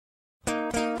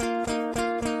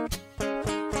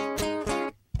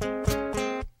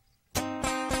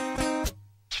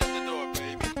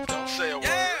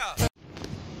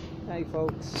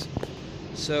folks.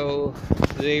 So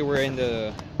today we're in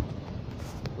the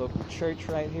local church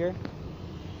right here.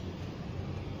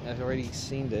 I've already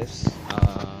seen this.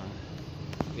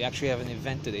 We actually have an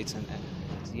event today. It's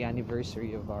the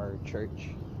anniversary of our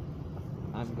church.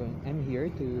 I'm here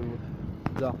to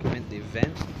document the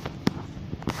event.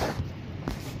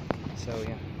 So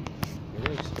yeah, here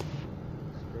it is. It's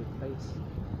a great place.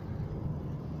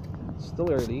 It's still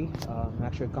early. I'm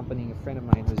actually accompanying a friend of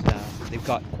mine who's they've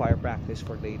got choir practice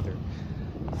for later.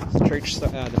 The church,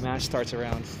 the mass starts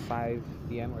around 5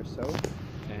 p.m. or so,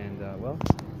 and well,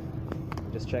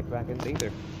 just check back in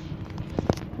later.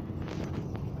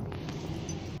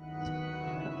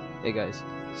 Hey guys,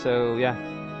 so yeah,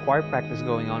 choir practice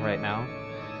going on right now.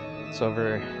 It's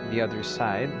over the other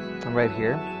side. I'm right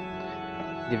here.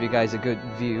 Give you guys a good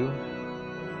view.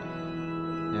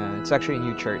 Yeah, it's actually a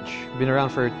new church. Been around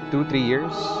for 2-3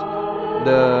 years.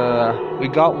 We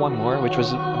got one more, which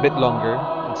was a bit longer.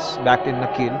 It's back in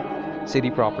Nakil,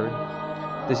 city proper.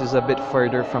 This is a bit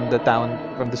further from the town,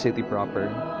 from the city proper.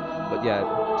 But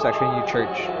yeah, it's actually a new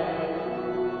church.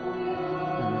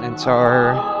 And it's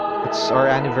our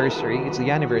anniversary. It's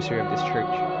the anniversary of this church.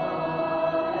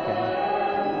 Okay.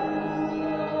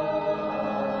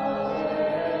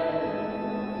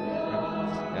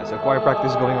 Yeah, so choir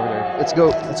practice is going over there.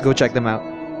 Let's go check them out.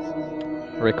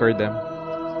 Record them.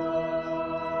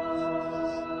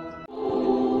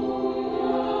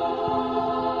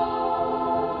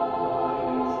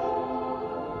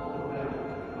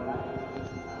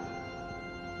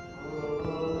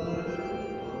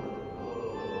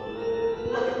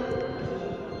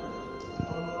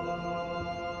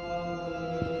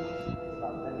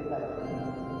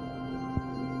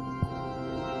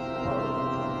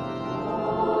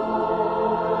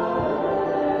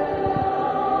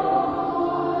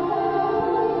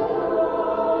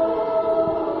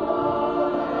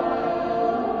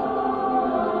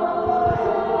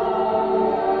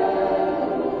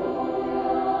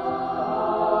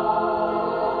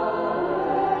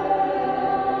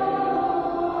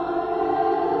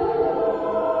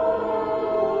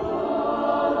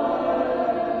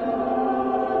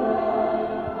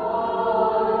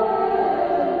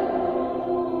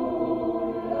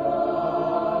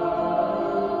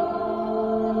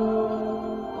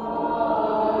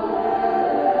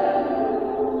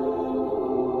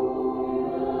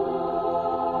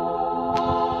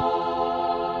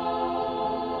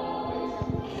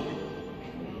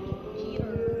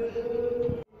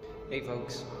 Hey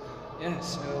folks, yeah,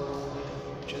 so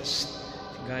just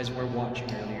if you guys were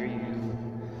watching earlier, you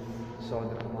saw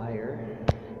the choir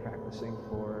practicing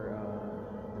for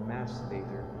the mass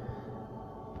later.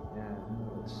 Yeah,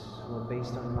 well,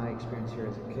 based on my experience here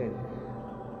as a kid,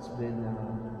 it's been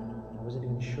I wasn't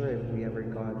even sure if we ever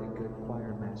got a good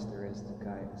choir master as the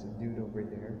guy, as a dude over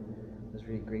there. It was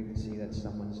really great to see that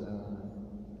someone's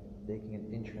taking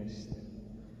an interest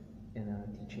in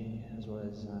teaching as well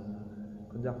as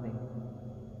conducting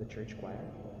the church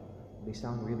choir. They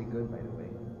sound really good, by the way.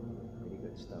 Really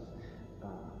good stuff.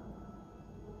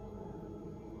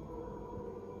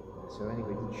 So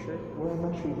anyway, the church, well,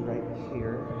 I'm actually right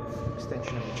here,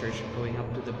 extension of the church, going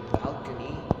up to the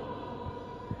balcony.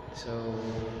 So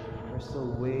we're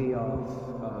still way off,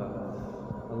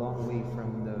 a long way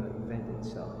from the event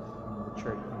itself, from the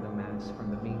church, from the mass, from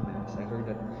the main mass.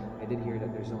 I did hear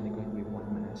that there's only going to be one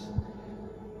mass.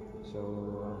 So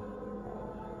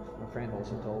my friend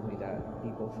also told me that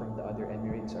people from the other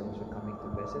Emirates are also coming to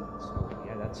visit. So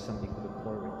yeah, that's something to look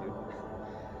forward to.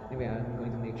 Anyway, I'm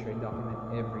going to make sure I document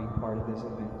every part of this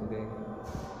event today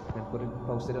and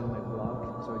post it on my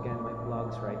blog. So again, my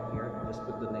blog's right here. I'll just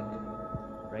put the link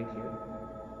right here.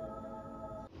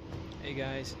 Hey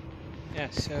guys, yeah,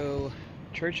 so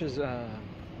church is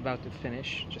about to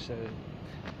finish. Just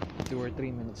 2 or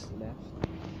 3 minutes left.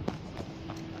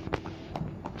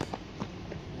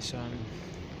 So I'm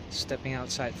stepping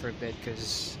outside for a bit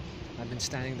because I've been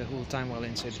standing the whole time while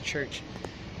inside the church.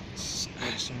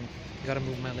 So gotta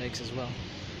move my legs as well.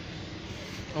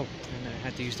 Oh, and I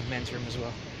had to use the men's room as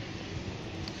well.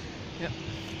 Yep.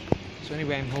 So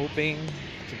anyway, I'm hoping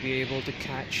to be able to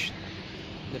catch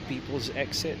the people's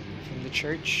exit from the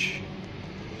church.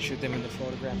 Shoot them in the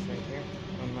photograph right here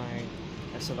on my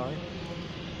SLR.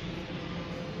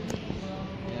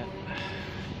 Yeah.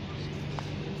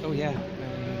 Oh yeah.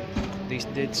 They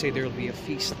did say there will be a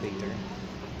feast later,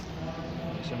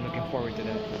 so I'm looking forward to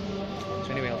that.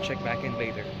 So anyway, I'll check back in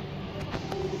later.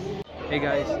 Hey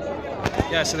guys,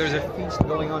 yeah, so there's a feast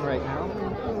going on right now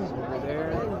over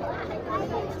there.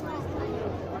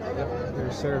 Yep,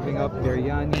 they're serving up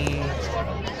biryani,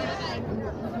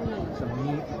 some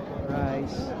meat,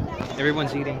 rice.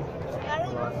 Everyone's eating.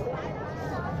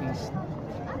 Feast.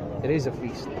 It is a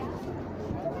feast.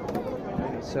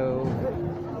 So,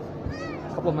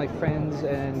 a couple of my friends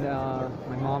and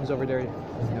my mom's over there,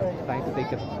 trying to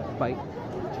take a bite.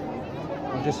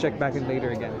 I'll just check back in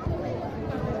later again.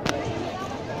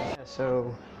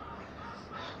 So,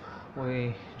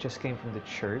 we just came from the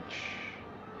church,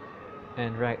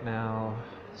 and right now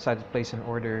decided to place an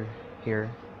order here,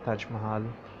 Taj Mahal,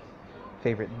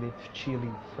 favorite beef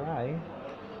chili fry,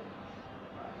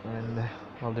 and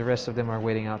while the rest of them are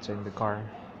waiting outside in the car.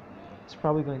 It's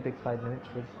probably going to take 5 minutes,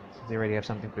 but since they already have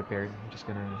something prepared, I'm just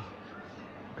gonna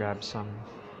grab some.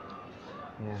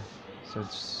 Yeah, so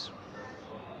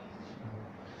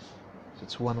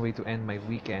it's one way to end my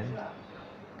weekend,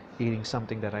 eating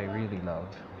something that I really love,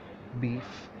 beef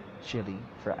chili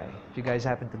fry. If you guys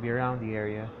happen to be around the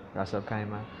area,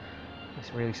 Ras-Al-Khaimah,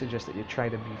 I really suggest that you try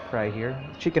the beef fry here.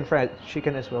 Chicken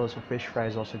as well as a fish fry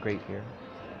is also great here.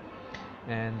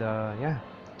 And yeah,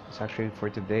 it's actually for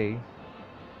today.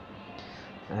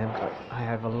 I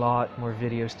have a lot more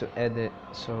videos to edit,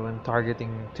 so I'm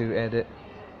targeting to edit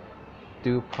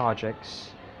 2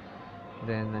 projects,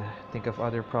 then think of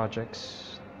other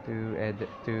projects to edit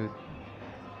to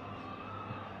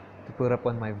put up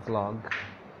on my vlog.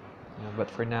 But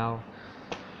for now,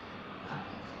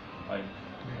 yeah,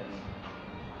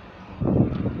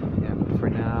 but for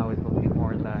now it will be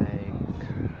more like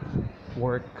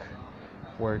work,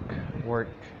 work, work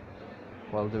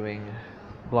while doing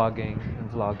blogging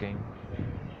and vlogging.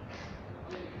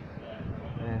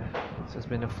 Yeah, this has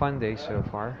been a fun day so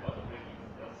far.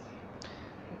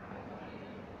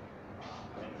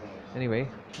 Anyway,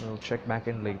 we'll check back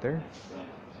in later,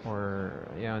 or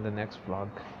yeah, in the next vlog.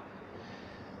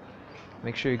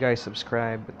 Make sure you guys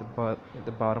subscribe at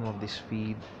the bottom of this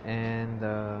feed, and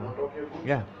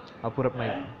yeah, I'll put up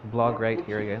my blog right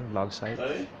here again, blog site.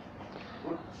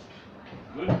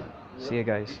 See you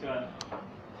guys.